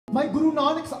My Guru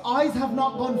Nanak's eyes have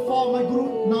not gone far. My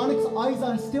Guru Nanak's eyes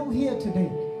are still here today.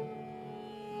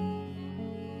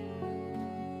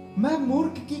 मैं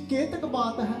मूर्ख की केतक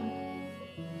बात है,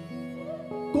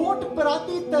 coat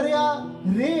पराती तरया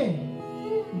रे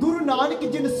गुरु नानक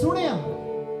जिन सुनिया.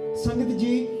 Sangat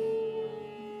ji,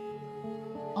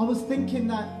 I was thinking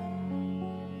that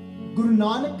Guru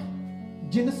Nanak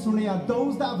jin sunya,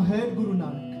 those that have heard Guru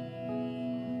Nanak,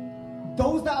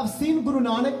 those that have seen Guru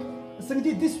Nanak. Sangat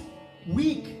ji, this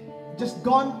week just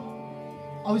gone,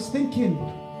 I was thinking,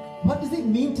 what does it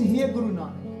mean to hear Guru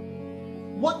Nanak?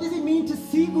 What does it mean to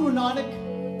see Guru Nanak?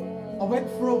 I went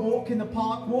for a walk in the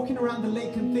park, walking around the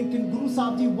lake and thinking, Guru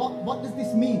Sahib ji, what does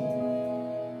this mean?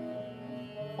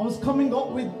 I was coming up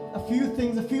with a few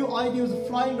things, a few ideas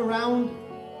flying around.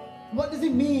 What does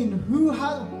it mean? Who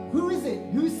is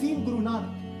it? Who's seen Guru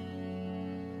Nanak?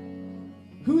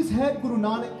 Who's heard Guru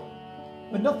Nanak?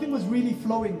 But nothing was really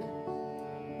flowing.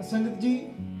 Sangat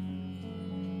ji,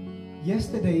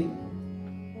 yesterday,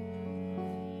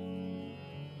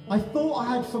 I thought I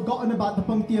had forgotten about the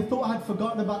pankti, I thought I had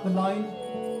forgotten about the line.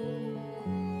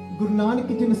 Guru Nanak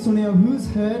ki jin sunya, who's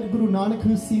heard Guru Nanak,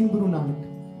 who's seen Guru Nanak?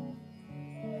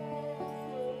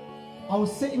 I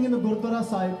was sitting in the Gurdwara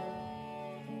side,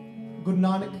 Guru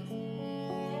Nanak,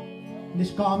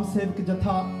 Nishkam Sevak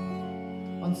Jatha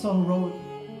on Soho Road.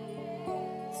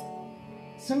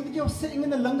 Sangat ji, I was sitting in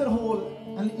the langar hall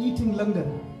and eating langar.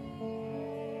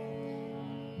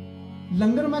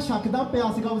 Langar mein shakda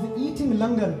paya siga, I was eating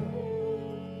langar.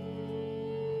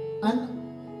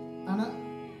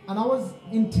 And I was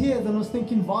in tears and I was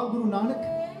thinking, WhyGuru Nanak,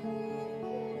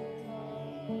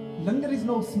 langar is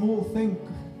no small thing.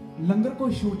 Langar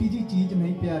koi choti ji cheez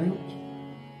nahi pyareo.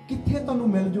 Kithe tanu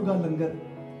mil juga langar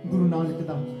Guru Nanak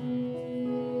da?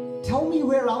 Tell me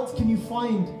where else can you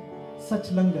find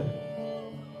such langar?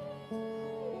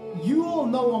 You all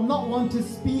know I'm not one to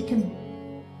speak and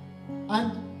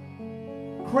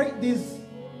create these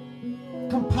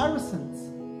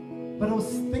comparisons, but I was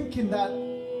thinking that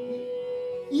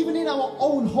even in our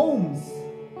own homes,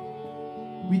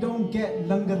 we don't get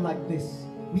langar like this.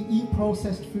 We eat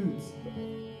processed foods.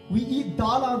 We eat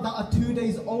dala that are 2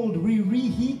 days old. We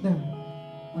reheat them.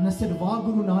 And I said,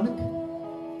 WhyGuru Nanak,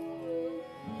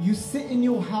 you sit in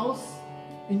your house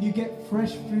and you get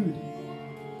fresh food.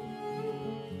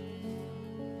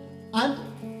 And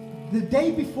the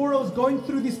day before I was going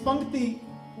through this pankti,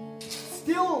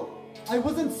 still I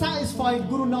wasn't satisfied.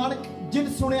 Guru Nanak jin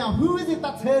sunya, who is it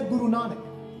that's heard Guru Nanak?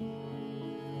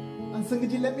 And Sangat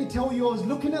ji, let me tell you, I was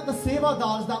looking at the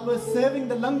sevadars that were serving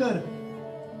the langar,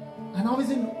 and I was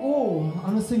in awe.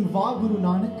 I was saying, WhyGuru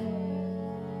Nanak,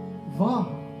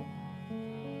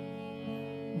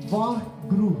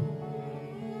 WhyGuru.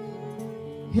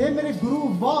 Hey mere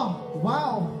Guru,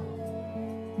 wow.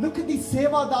 Look at these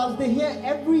sevadars, they're here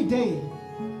every day.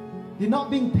 They're not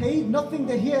being paid, nothing,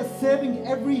 they're here serving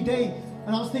every day.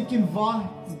 And I was thinking,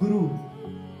 WhyGuru.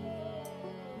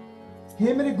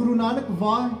 Hey mere Guru Nanak,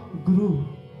 WhyGuru.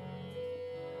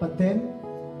 But then,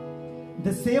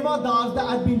 the sevadars that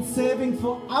had been serving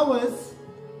for hours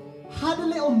had a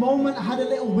little moment, had a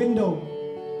little window.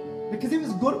 Because it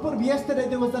was Gurpurb yesterday,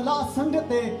 there was a lot of Sangat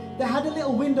there. They had a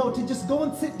little window to just go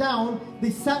and sit down. They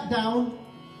sat down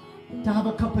to have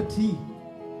a cup of tea.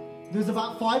 There was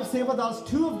about 5 sevadars,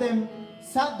 2 of them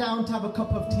sat down to have a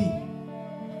cup of tea.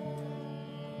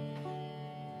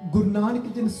 Guru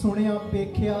Nanak jin sunya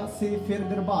pekhya se fir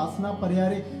garbhasna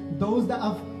paryare. Those that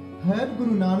have heard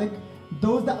Guru Nanak,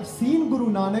 those that have seen Guru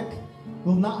Nanak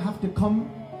will not have to come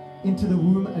into the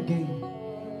womb again.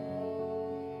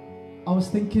 I was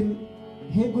thinking,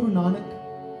 hey Guru Nanak,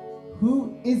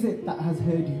 who is it that has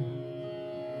heard you?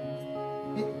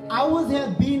 Hours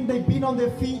they've been on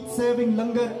their feet serving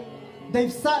langar.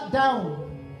 They've sat down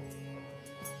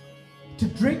to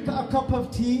drink a cup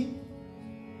of tea.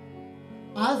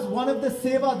 As one of the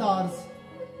sevadars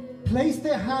placed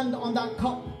their hand on that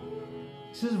cup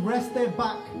to rest their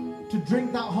back to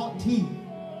drink that hot tea,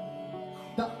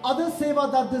 the other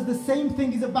sevadar does the same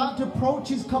thing. He's about to approach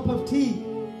his cup of tea,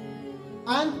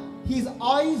 and his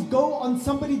eyes go on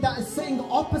somebody that is sitting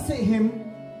opposite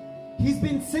him. He's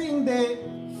been sitting there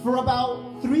for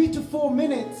about 3 to 4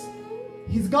 minutes.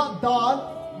 He's got dal,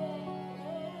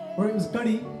 or it was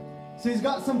curry. So he's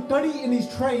got some curry in his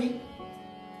tray,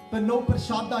 but no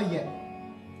prashada yet.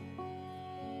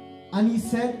 And he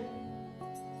said,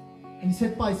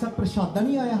 Bhai sahab, prashada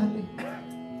nahi aaya hale.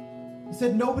 He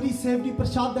said, nobody served you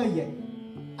prashada yet.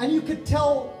 And you could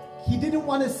tell he didn't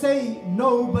want to say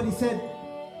no, but he said,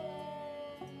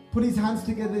 put his hands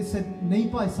together. He said,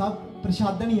 nahi Bhai sahab,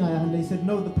 prashada nahi aaya hale. He said,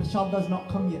 no, the prashada has not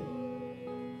come yet.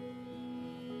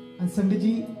 And Sangat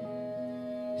ji,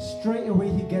 straight away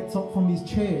he gets up from his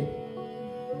chair,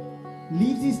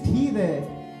 leaves his tea there.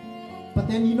 But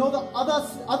then you know the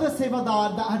other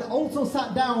sevadar that had also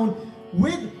sat down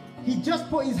with, he just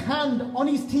put his hand on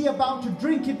his tea about to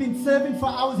drink, he'd been serving for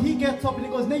hours, he gets up and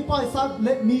he goes, "Nahi Bhai Sahib,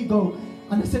 let me go."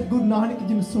 And I said, Guru Nanak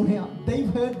ji ne sunya,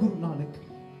 they've heard Guru Nanak.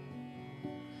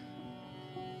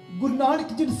 Guru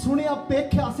Nanak ji ne sunya,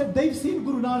 pekha, I said, they've seen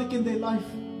Guru Nanak in their life.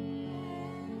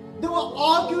 They were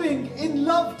arguing in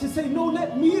love to say, "No,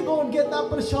 let me go and get that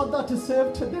prashada to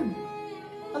serve to them."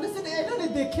 And I said, "Ehna ne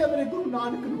dekhya mere Guru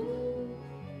Nanak nu."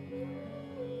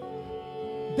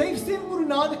 They've seen Guru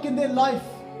Nanak in their life.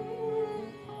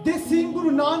 They've seen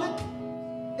Guru Nanak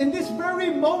in this very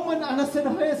moment. And I said,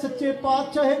 "Hey, Sache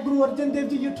Parchar, hey Guru Arjan Dev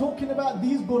Ji, you're talking about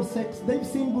these Gurseks." They've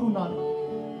seen Guru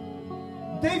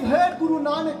Nanak. They've heard Guru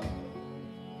Nanak.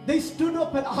 They stood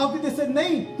up and argued. They said,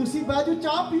 "Nahi, tusi baiju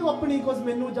cha piyo apni, because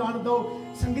mainu jaan do."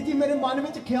 Sangat ji, mere man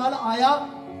vich khayal aaya,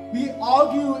 we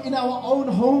argue in our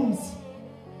own homes.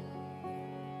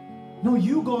 "No,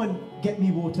 you go and get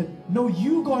me water. No,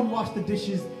 you go and wash the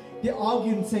dishes." They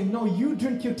argue and saying, "No, you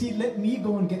drink your tea, let me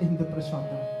go and get him the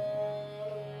prashada."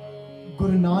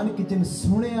 Guru Nanak ji ne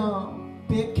sunaya,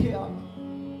 pekhya,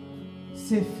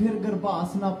 se fir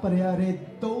garbhas na parya re.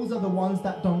 Those are the ones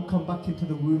that don't come back into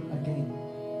the womb again.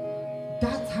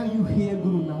 That's how you hear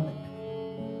Guru Nanak.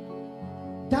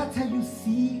 That's how you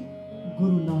see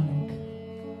Guru Nanak.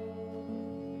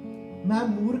 मैं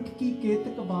मूर्ख की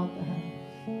केतक बात है,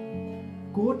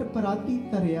 coat पराती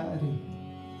तरया रे.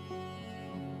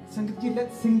 Sangat ji,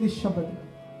 let's sing this shabad.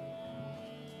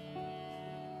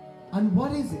 And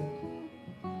what is it?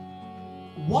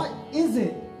 What is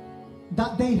it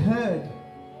that they heard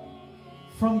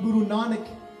from Guru Nanak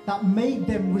that made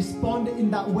them respond in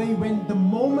that way when the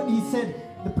moment he said,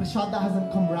 "The prashada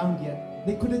hasn't come round yet"?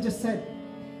 They could have just said,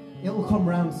 "It will come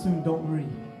round soon, don't worry."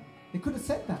 They could have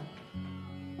said that.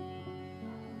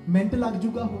 Mental lag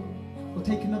juga ho, it'll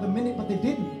take another minute, but they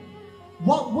didn't.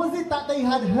 What was it that they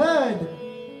had heard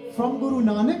from Guru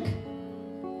Nanak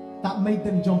that made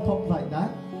them jump up like that?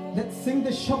 Let's sing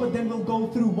the shabad, then we'll go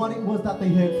through what it was that they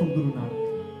heard from Guru Nanak.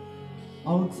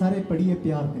 Aao sare padhiye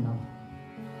pyar de naal.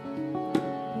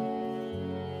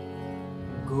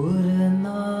 Guru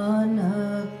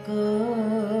Nanak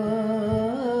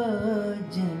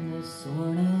jin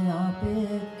sunya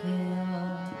pekhya,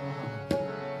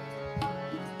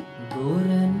 Guru